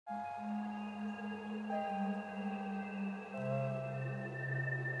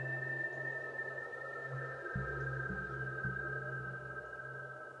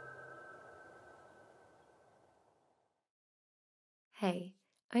Hey,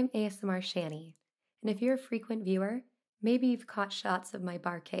 I'm ASMR Shanny, and if you're a frequent viewer, maybe you've caught shots of my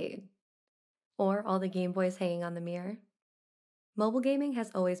barcade, or all the Game Boys hanging on the mirror. Mobile gaming has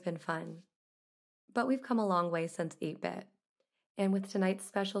always been fun, but we've come a long way since 8-bit, and with tonight's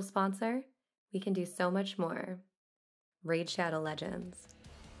special sponsor, we can do so much more. Raid Shadow Legends.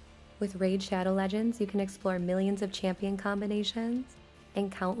 With Raid Shadow Legends, you can explore millions of champion combinations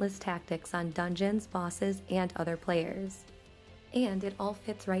and countless tactics on dungeons, bosses, and other players. And it all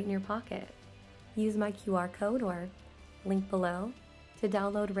fits right in your pocket. Use my QR code or link below to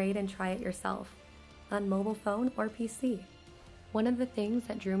download Raid and try it yourself on mobile phone or PC. One of the things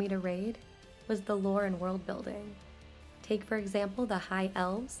that drew me to Raid was the lore and world building. Take for example the High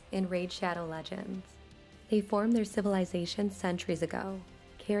Elves in Raid Shadow Legends. They formed their civilization centuries ago,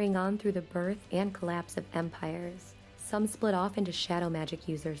 carrying on through the birth and collapse of empires. Some split off into shadow magic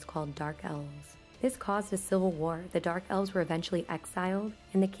users called Dark Elves. This caused a civil war. The Dark Elves were eventually exiled,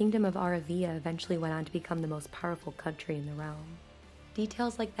 and the kingdom of Aravia eventually went on to become the most powerful country in the realm.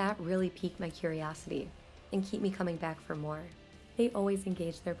 Details like that really pique my curiosity and keep me coming back for more. They always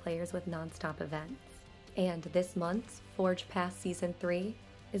engage their players with non-stop events. And this month's Forge Pass Season 3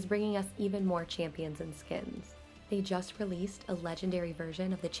 is bringing us even more champions and skins. They just released a legendary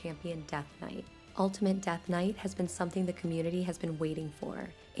version of the champion Death Knight. Ultimate Death Knight has been something the community has been waiting for,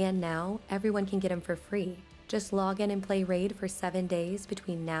 and now everyone can get him for free. Just log in and play Raid for 7 days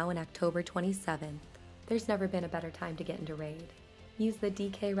between now and October 27th. There's never been a better time to get into Raid. Use the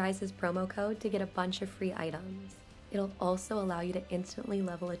DK Rises promo code to get a bunch of free items. It'll also allow you to instantly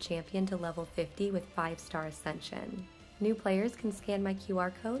level a champion to level 50 with 5-star ascension. New players can scan my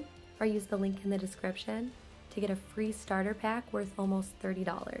QR code or use the link in the description to get a free starter pack worth almost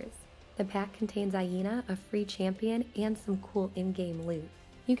 $30. The pack contains Hyena, a free champion, and some cool in-game loot.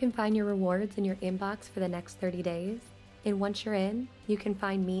 You can find your rewards in your inbox for the next 30 days, and once you're in, you can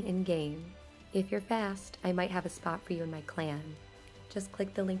find me in-game. If you're fast, I might have a spot for you in my clan. Just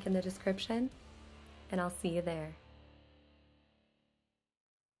click the link in the description, and I'll see you there.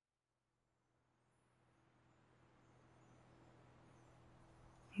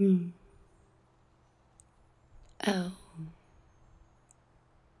 Oh.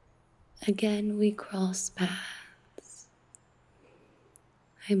 Again we cross paths.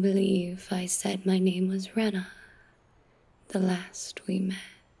 I believe I said my name was Ranni, the last we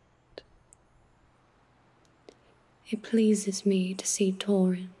met. It pleases me to see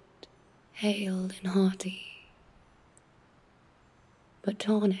Torrent, hale and hearty, but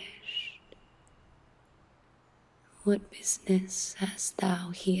tarnished. What business hast thou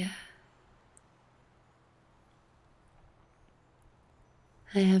here?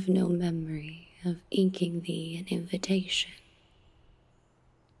 I have no memory of inking thee an invitation.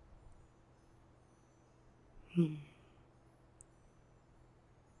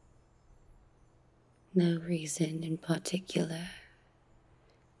 No reason in particular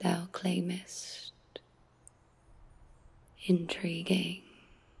thou claimest. Intriguing.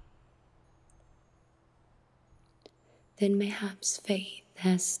 Then mayhaps fate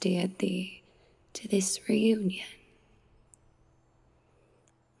has steered thee to this reunion.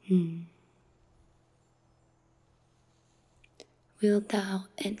 Wilt thou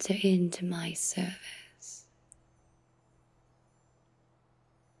enter into my service?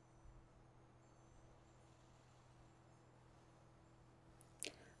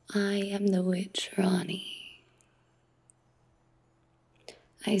 I am the witch Ranni.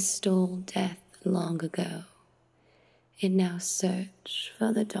 I stole death long ago, and now search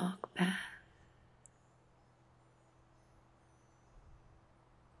for the dark path.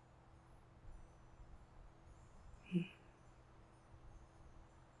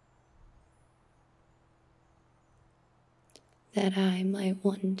 That I might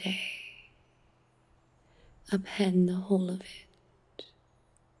one day upend the whole of it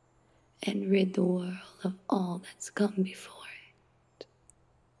and rid the world of all that's come before it.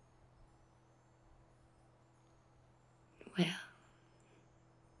 Well,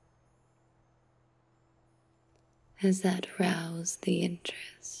 has that roused the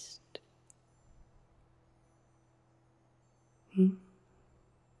interest?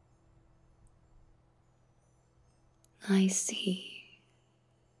 I see.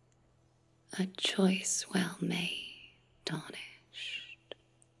 A choice well made, tarnished.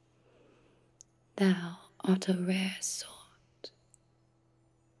 Thou art a rare sort.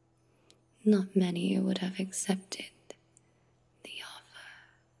 Not many would have accepted the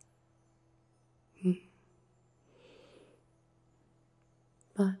offer.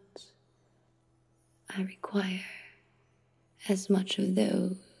 But I require as much of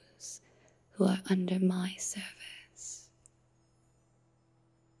those who are under my service.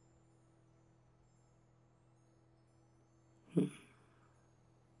 But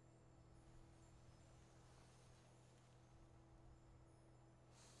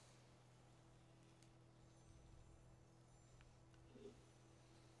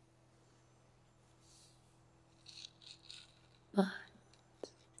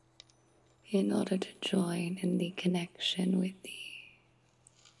in order to join in the connection with thee,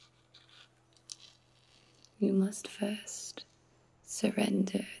 you must first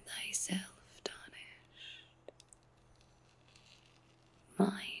surrender thyself, tarnished.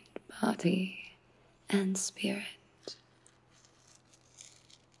 Mind, body, and spirit.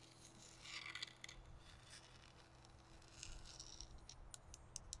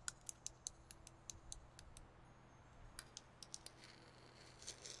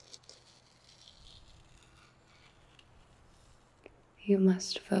 You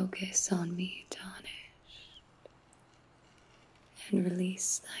must focus on me, tarnished, and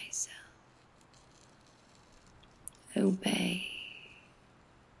release thyself. Obey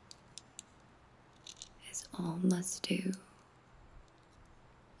is all must do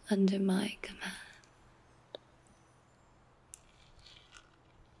under my command.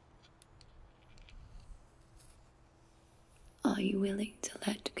 Are you willing to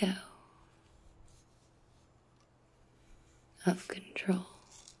let go of control?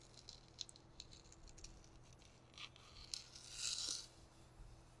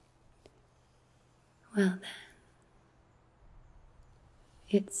 Well then,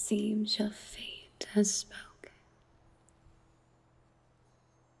 it seems your fate has spoken.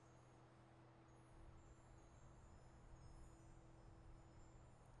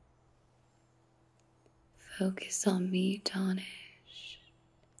 Focus on me, tarnished,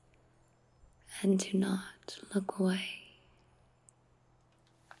 and do not look away.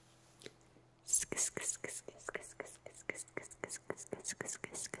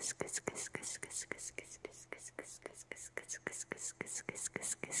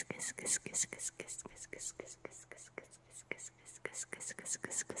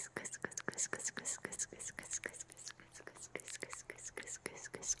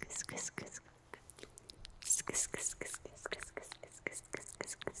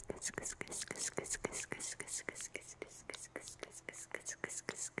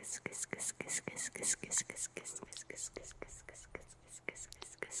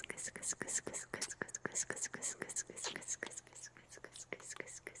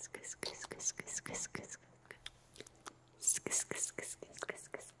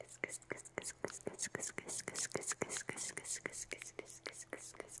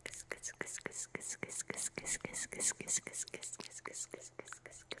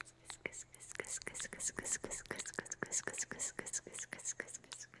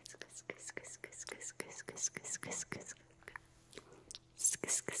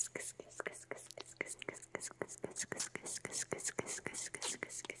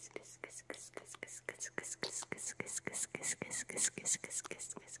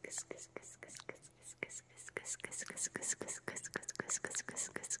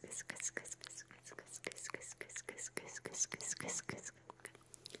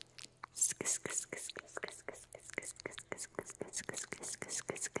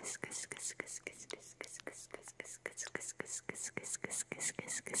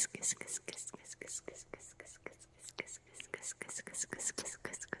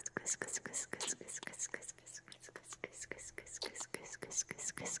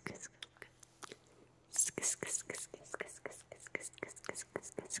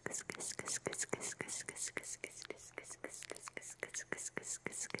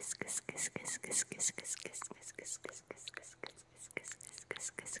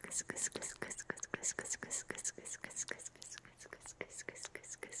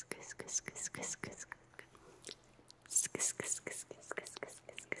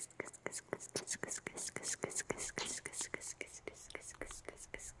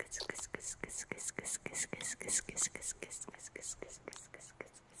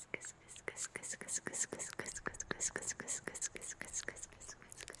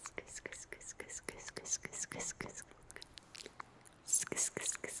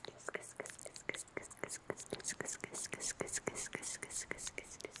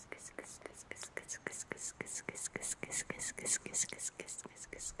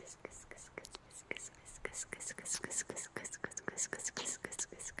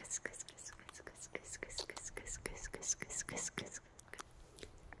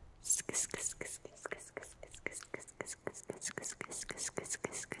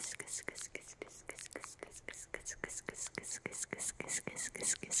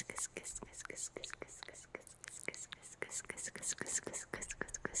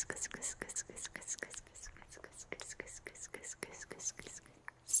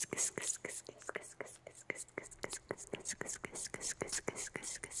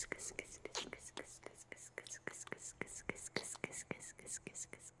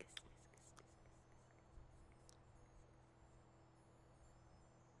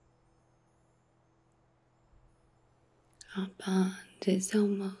 Our bond is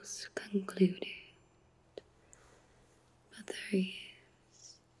almost concluded, but there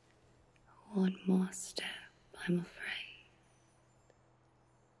is one more step, I'm afraid.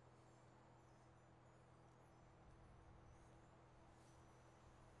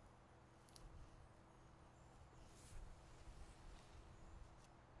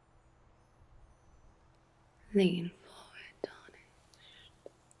 Lean forward, Tarnished.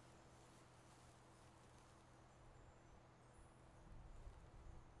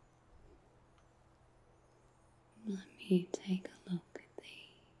 Let me take a look at thee.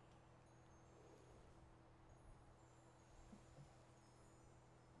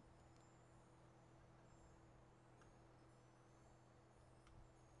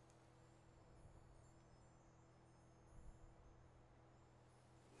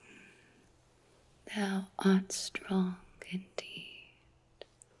 Thou art strong indeed,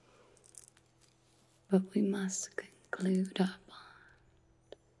 but we must conclude our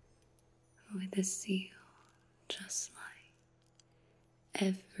bond with a seal, just like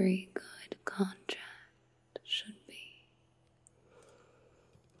every good contract should be.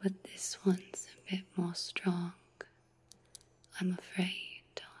 But this one's a bit more strong, I'm afraid,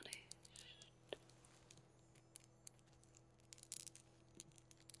 Tarnished.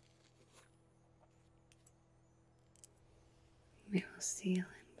 We will seal in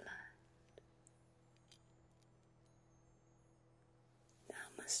blood.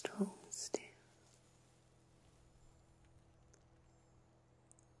 Thou must hold still.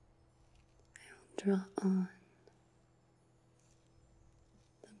 I will draw on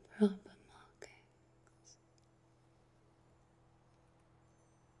the proper markings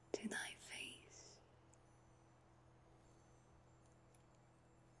to thy face.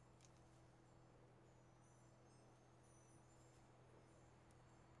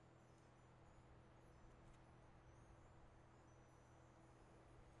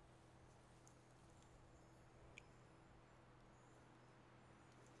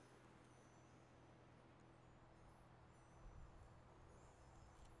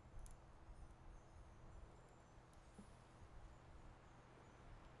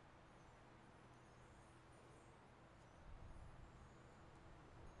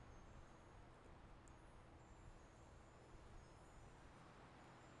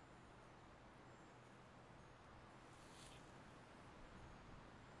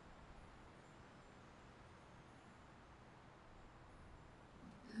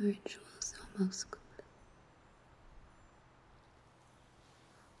 The ritual's almost complete.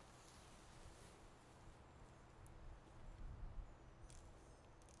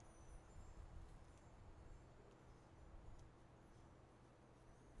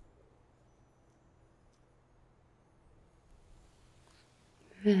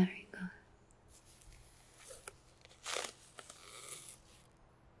 Very good.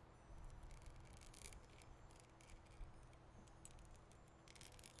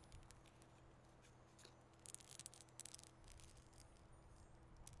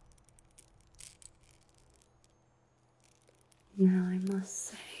 Now I must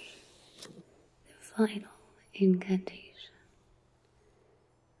say the final incantation.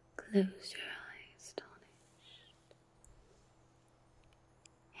 Close your eyes, Tarnished.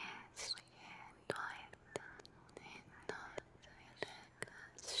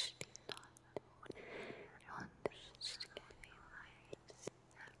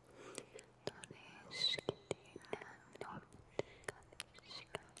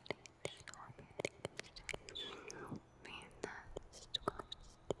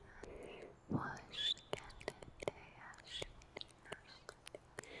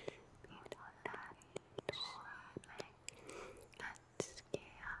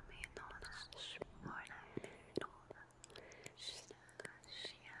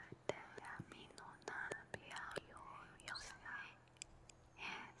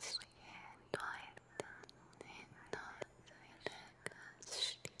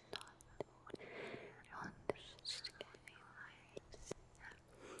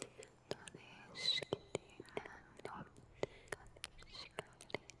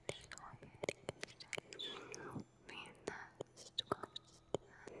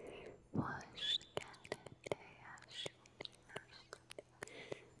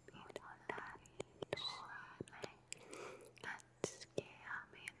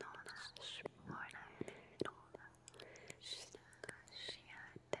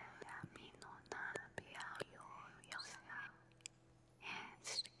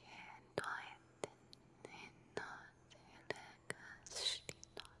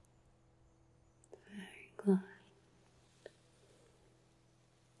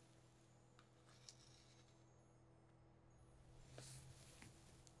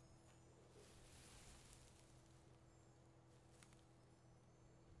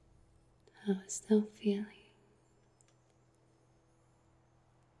 How is thou feeling?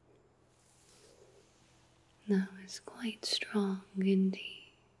 Thou is quite strong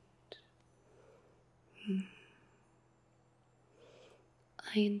indeed.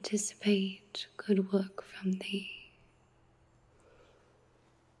 I anticipate good work from thee.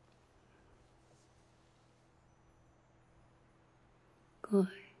 Good.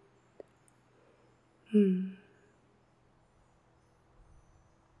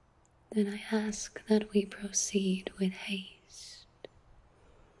 Then I ask that we proceed with haste.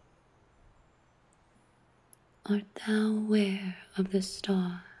 Art thou aware of the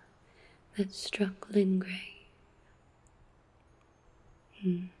star that struck Lingrave?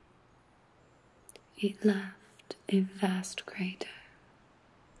 It left a vast crater,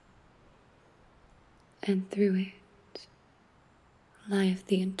 and through it lieth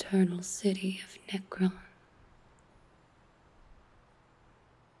the eternal city of Necron.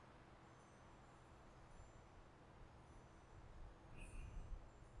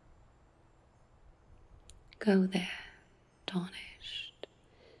 Go there, Tarnished,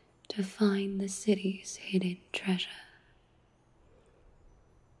 to find the city's hidden treasure.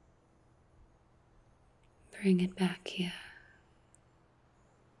 Bring it back here.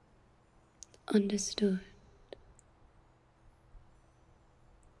 Understood?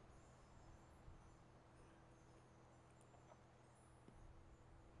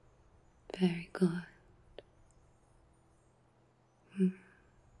 Very good.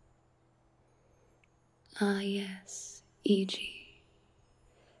 Ah yes, E.G.,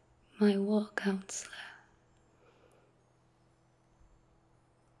 my war counselor,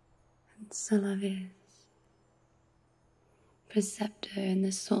 and Lovelies, preceptor in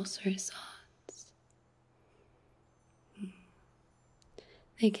the sorcerous arts.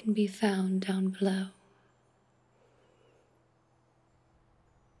 They can be found down below.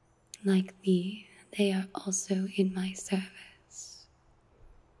 Like thee, they are also in my service.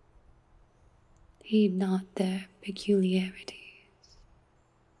 Heed not their peculiarities.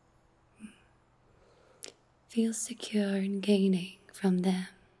 Feel secure in gaining from them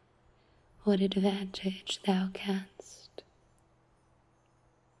what advantage thou canst.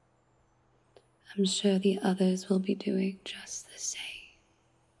 I'm sure the others will be doing just the same.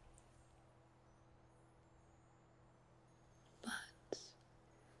 But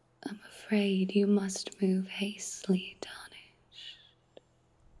I'm afraid you must move hastily, Tarnished.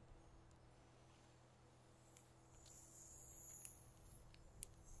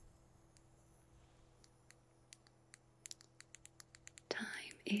 Time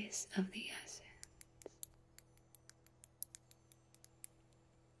is of the essence,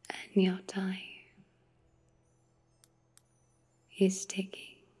 and your time is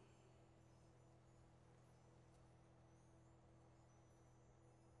ticking.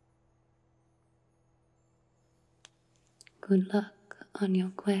 Good luck on your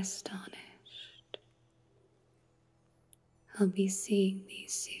quest, Tarnished. I'll be seeing thee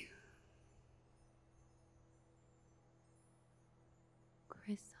soon.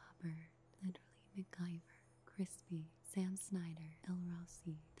 Chris Hopper, literally MacGyver, Crispy, Sam Snyder, El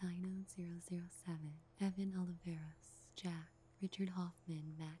Rossi, Dino007, Evan Oliveros, Jack, Richard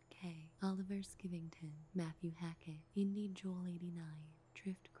Hoffman, Matt K, Oliver Skivington, Matthew Hackett, Indie Joel 89,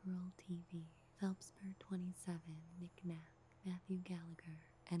 Drift Girl TV, Phelpsper 27, Nick Knack, Matthew Gallagher,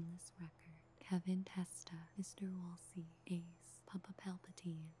 Endless Record, Kevin Testa, Mr. Walsey, Ace, Papa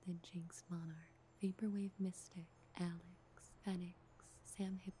Palpatine, The Jinx Monarch, Vaporwave Mystic, Alex, Phoenix,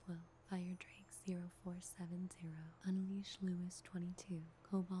 Sam Hipwell, Fire Drake 0470, Unleash Lewis 22,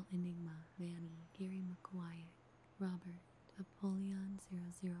 Cobalt Enigma, Manny, Gary McQuiet, Robert, Apollyon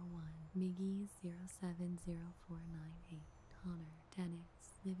 001, Miggy 070498, Connor,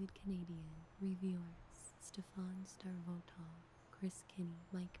 Dennis, Livid Canadian, Reviewers, Stefan Starvotov, Chris Kinney,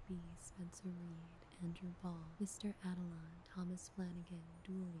 Mike B, Spencer Reed, Andrew Ball, Mr. Adelon, Thomas Flanagan,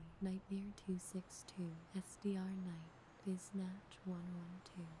 Dooley, Nightmare 262, SDR Knight, Biznatch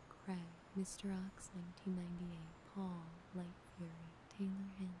 112, Craig, Mr. Ox 1998, Paul, Light Fury, Taylor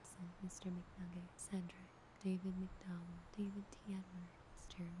Hanson, Mr. McNugget, Cedric, David McDowell, David T. Edwards,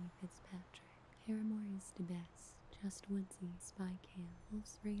 Jeremy Fitzpatrick, Paramore is the best, Just Woodsy, Spy Cam,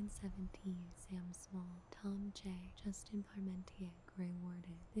 Wolf's Rain 17, Sam Small, Tom J, Justin Parmentier, Grey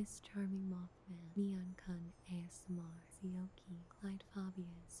Warden, This Charming Mothman, Neon Kun ASMR, Zioki, Clyde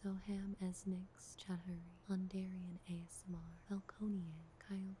Fabian, Soham Esnix Chattery, Ondarian ASMR, Falconian,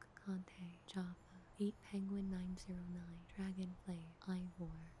 Kyle Kakante, Jaffa, 8 Penguin 909, Dragonflame,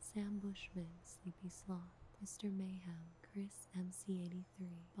 Ivor, Sam Bushman, Sleepy Sloth, Mr. Mayhem, Chris MC83,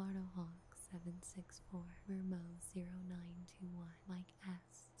 Bardohawk 764, Mermo 0921, Mike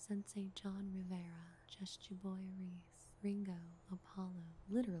S, Sensei John Rivera, Just Your Boy Reese, Ringo, Apollo,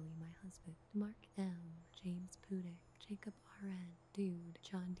 literally my husband, Mark M, James Pudick, Jacob RN, Dude,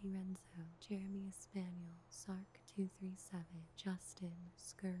 John DiRenzo, Jeremy Espaniel, Sark237, Justin,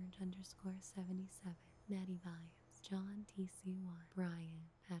 Scourge_77, Natty Vibes, John TC1, Brian,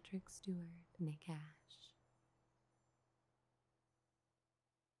 Patrick Stewart, Nick Ash,